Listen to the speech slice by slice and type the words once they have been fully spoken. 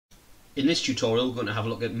In this tutorial we're going to have a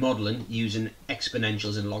look at modelling using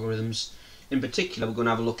exponentials and logarithms. In particular we're going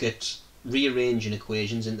to have a look at rearranging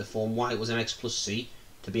equations in the form y equals mx plus c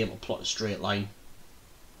to be able to plot a straight line.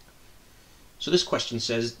 So this question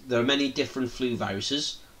says there are many different flu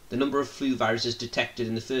viruses. The number of flu viruses detected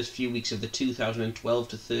in the first few weeks of the 2012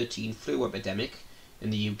 to 13 flu epidemic in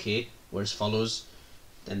the UK were as follows.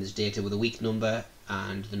 Then there's data with a week number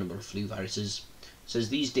and the number of flu viruses. It says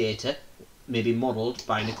these data may be modelled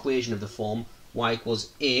by an equation of the form y equals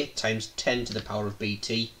a times 10 to the power of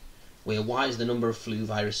bt, where y is the number of flu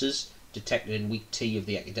viruses detected in week t of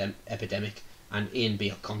the epidemic and a and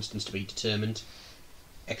b are constants to be determined.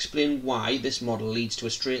 Explain why this model leads to a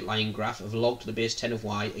straight line graph of log to the base 10 of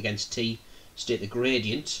y against t. State the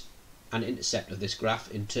gradient and intercept of this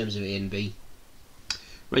graph in terms of a and b.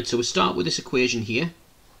 Right, so we start with this equation here.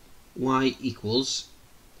 Y equals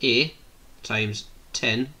a times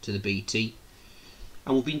 10 to the bt,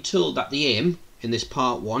 and we've been told that the aim in this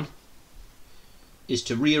part 1 is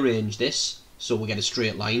to rearrange this so we get a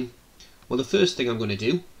straight line. Well, the first thing I'm going to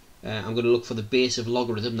do, I'm going to look for the base of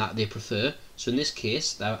logarithm that they prefer. So in this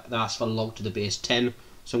case they ask for log to the base 10,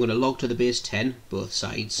 so I'm going to log to the base 10 both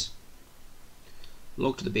sides.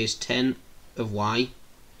 Log to the base 10 of y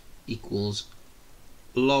equals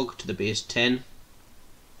log to the base 10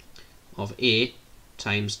 of a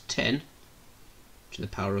times 10 to the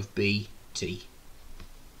power of bt.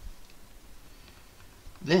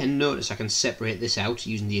 Then notice I can separate this out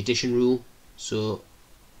using the addition rule. So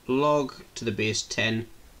log to the base 10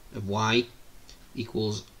 of y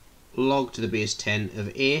equals log to the base 10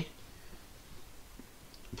 of a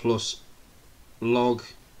plus log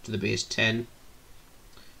to the base 10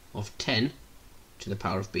 of 10 to the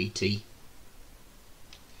power of bt.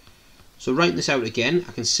 So writing this out again,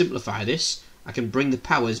 I can simplify this. I can bring the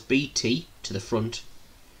powers bt to the front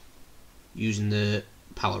using the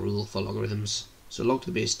power rule for logarithms. So log to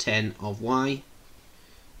the base 10 of y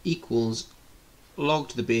equals log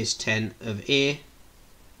to the base 10 of a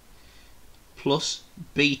plus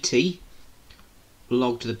bt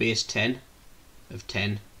log to the base 10 of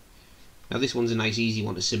 10. Now this one's a nice easy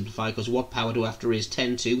one to simplify, because what power do I have to raise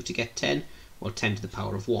 10 to get 10? Well, 10 to the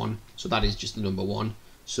power of 1, so that is just the number 1.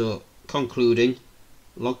 So concluding,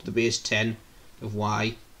 log to the base 10 of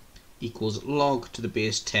y equals log to the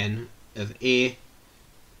base 10 of a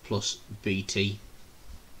plus bt.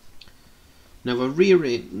 Now if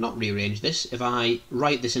I not rearrange this, if I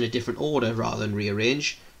write this in a different order rather than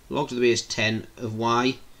rearrange, log to the base 10 of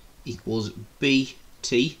y equals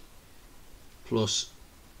bt plus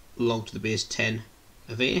log to the base 10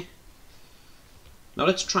 of a. Now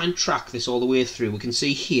let's try and track this all the way through. We can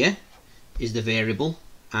see here is the variable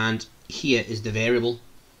and here is the variable.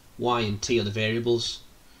 Y and t are the variables.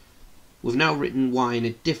 We've now written y in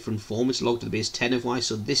a different form. It's log to the base 10 of y,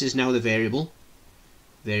 so this is now the variable.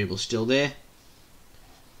 Variable still there.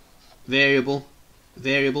 Variable,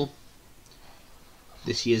 variable.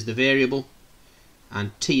 This here is the variable,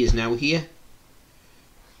 and t is now here.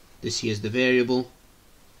 This here is the variable.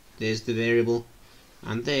 There's the variable,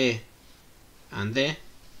 and there, and there.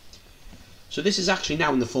 So this is actually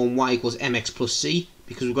now in the form y equals mx plus c,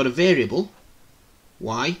 because we've got a variable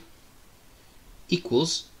y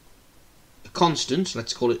equals a constant,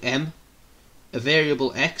 let's call it m, a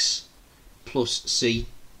variable x plus c.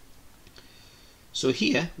 So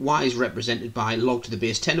here y is represented by log to the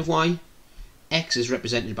base 10 of y, x is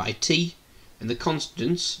represented by t, and the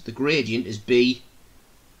constants, the gradient is b,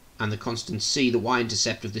 and the constant c, the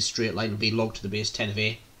y-intercept of this straight line, will be log to the base 10 of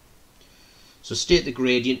a. So state the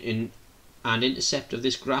gradient and intercept of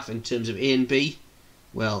this graph in terms of a and b.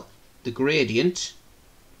 Well, the gradient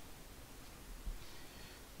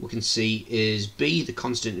we can see is b, the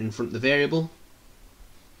constant in front of the variable,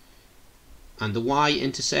 and the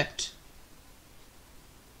y-intercept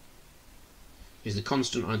is the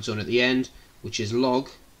constant on its own at the end, which is log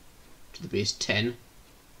to the base 10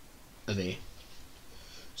 of a.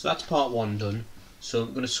 So that's part 1 done. So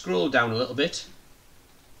I'm going to scroll down a little bit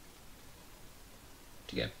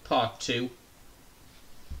to get part 2.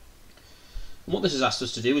 And what this has asked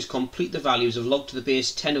us to do is complete the values of log to the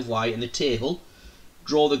base 10 of y in the table,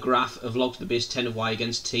 draw the graph of log to the base 10 of y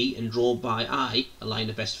against t, and draw by I a line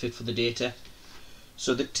of best fit for the data.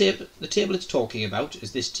 So the table it's talking about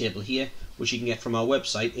is this table here, which you can get from our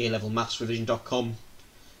website, alevelmathsrevision.com.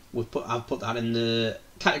 I've put that in the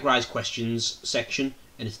categorized questions section,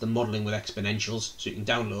 and it's the modelling with exponentials, so you can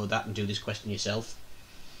download that and do this question yourself.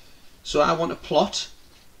 So I want to plot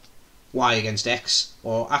y against x,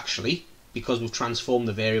 or actually, because we've transformed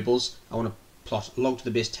the variables, I want to plot log to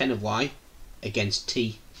the base 10 of y against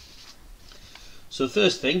t. So the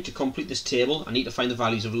first thing, to complete this table, I need to find the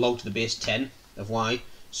values of log to the base 10 of y.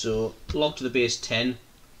 So log to the base 10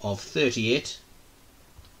 of 38,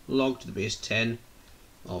 log to the base 10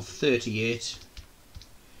 of 38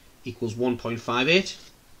 equals 1.58.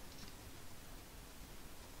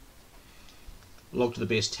 Log to the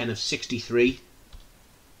base 10 of 63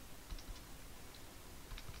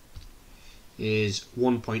 is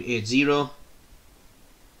 1.80.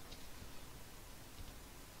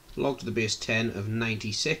 Log to the base 10 of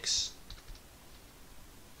 96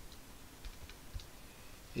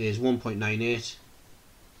 is 1.98.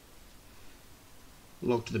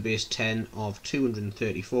 Log to the base 10 of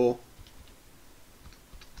 234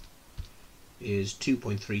 is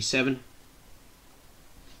 2.37.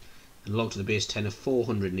 And log to the base 10 of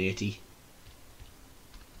 480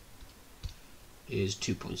 is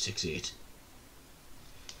 2.68.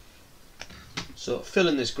 So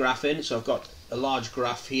filling this graph in, so I've got a large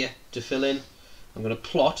graph here to fill in. I'm going to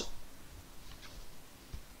plot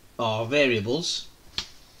our variables,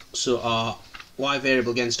 so our y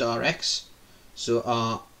variable against rx, so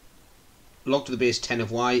our log to the base 10 of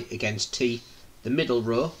y against t. The middle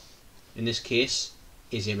row in this case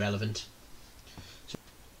is irrelevant.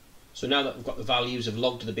 So now that we've got the values of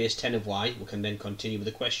log to the base 10 of y, we can then continue with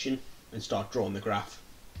the question and start drawing the graph.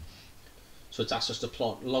 So it's asked us to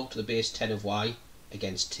plot log to the base 10 of y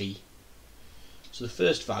against t. So the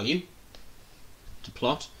first value to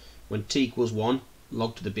plot, when t equals 1,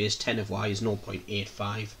 log to the base 10 of y is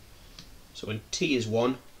 0.85. So when t is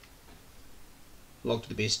 1, log to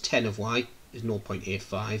the base 10 of y is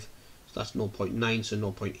 0.85. So that's 0.9, so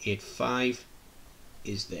 0.85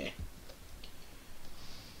 is there.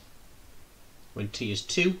 When t is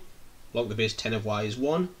 2, log to the base 10 of y is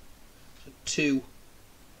 1. So 2,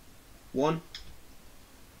 1.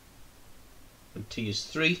 When t is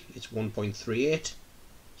 3, it's 1.38.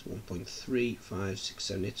 So 1.3, 5, 6,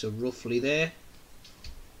 7, 8. So roughly there.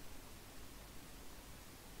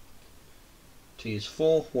 T is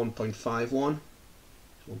 4, 1.51.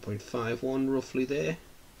 1.51 roughly there.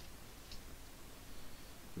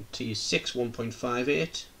 When t is 6,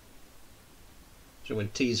 1.58. So when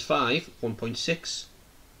t is 5, 1.6.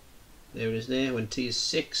 There it is there. When t is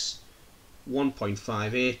 6,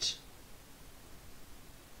 1.58.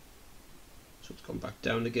 So it's come back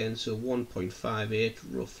down again, so 1.58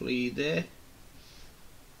 roughly there.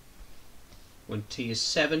 When t is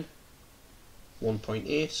 7,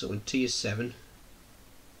 1.8. So when t is 7,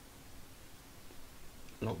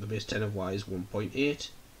 log the base 10 of y is 1.8,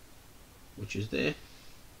 which is there.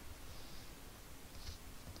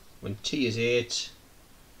 When t is 8,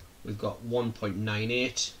 we've got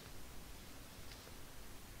 1.98.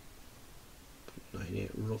 0.98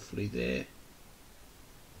 roughly there.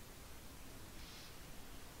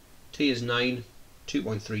 T is 9,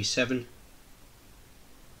 2.37,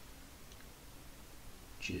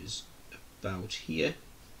 which is about here.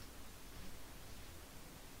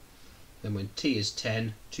 Then when t is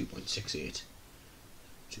 10, 2.68.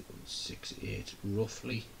 2.68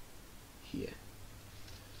 roughly here.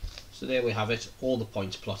 So there we have it, all the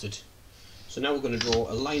points plotted. So now we're going to draw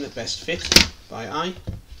a line of best fit by eye,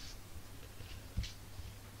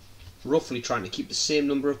 roughly trying to keep the same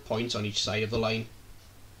number of points on each side of the line.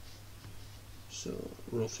 So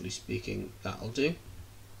roughly speaking, that'll do.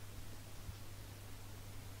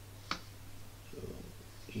 So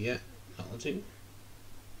yeah, that'll do.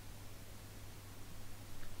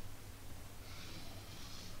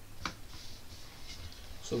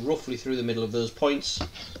 So roughly through the middle of those points.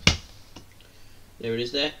 There it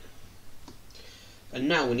is there. And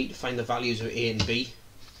now we need to find the values of a and b.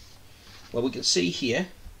 Well, we can see here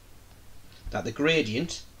that the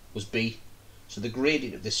gradient was b. So the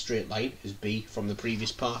gradient of this straight line is b from the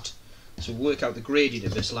previous part. So work out the gradient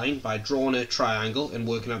of this line by drawing a triangle and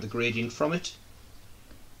working out the gradient from it.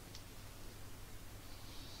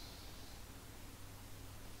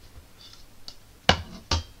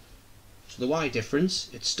 So the y difference,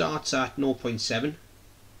 it starts at 0.7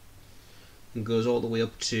 and goes all the way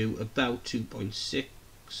up to about 2.6,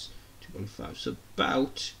 2.5, so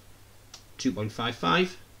about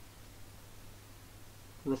 2.55,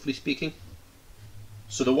 roughly speaking.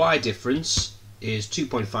 So the y difference is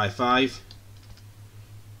 2.55,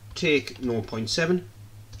 take 0.7,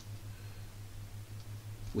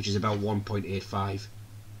 which is about 1.85.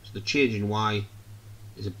 So the change in y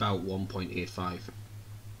is about 1.85.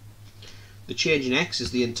 The change in x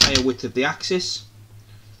is the entire width of the axis.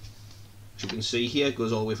 As you can see here, it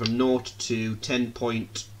goes all the way from 0 to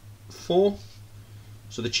 10.4.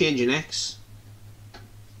 So the change in x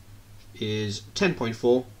is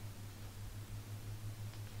 10.4.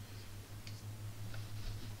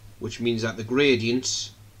 which means that the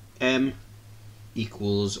gradient m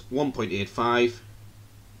equals 1.85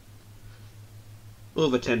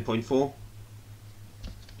 over 10.4.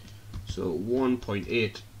 So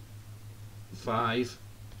 1.85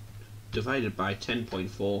 divided by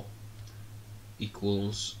 10.4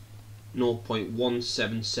 equals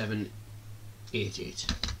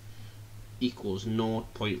 0.17788 equals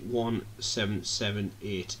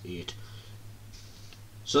 0.17788.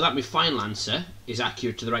 So that my final answer is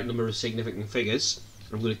accurate to the right number of significant figures.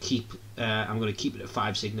 I'm going to keep it at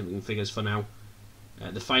 5 significant figures for now.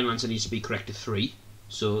 The final answer needs to be correct to 3,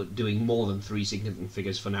 so doing more than 3 significant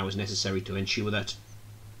figures for now is necessary to ensure that.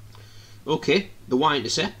 Okay, the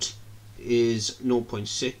y-intercept is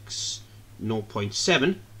 0.6,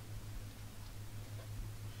 0.7.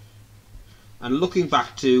 And looking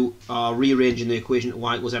back to our rearranging the equation to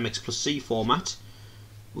y equals mx plus c format,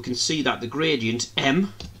 we can see that the gradient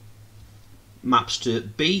m maps to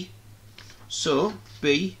b, so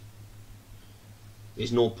b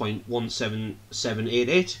is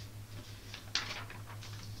 0.17788,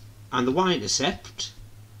 and the y-intercept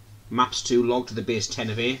maps to log to the base 10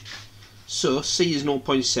 of a, so c is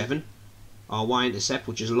 0.7, our y-intercept,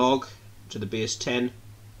 which is log to the base 10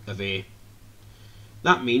 of a.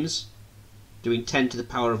 That means doing 10 to the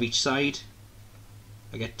power of each side,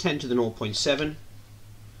 I get 10 to the 0.7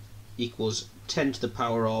 equals 10 to the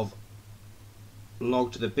power of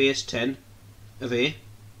log to the base 10 of a,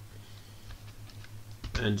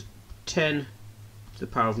 and 10 to the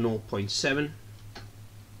power of 0.7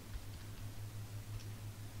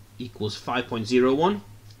 equals 5.01,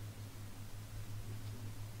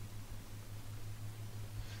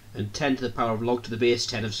 and 10 to the power of log to the base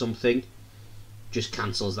 10 of something just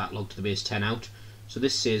cancels that log to the base 10 out. So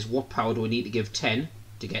this says, what power do we need to give 10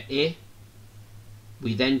 to get a?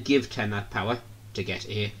 We then give 10 that power to get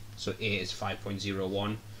a, so a is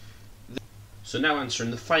 5.01. So now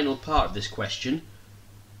answering the final part of this question,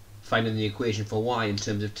 finding the equation for y in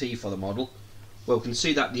terms of t for the model. Well, we can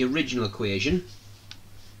see that the original equation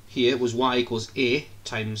here was y equals a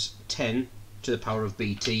times 10 to the power of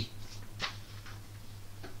bt.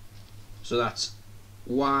 So that's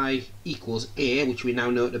y equals a, which we now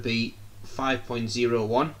know to be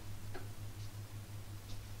 5.01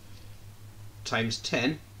 times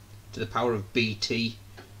 10 to the power of bt.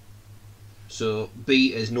 So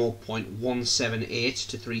b is 0.178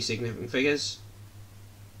 to 3 significant figures,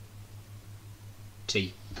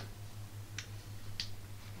 t.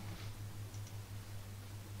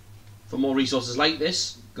 For more resources like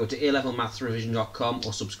this, go to alevelmathsrevision.com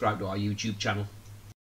or subscribe to our YouTube channel.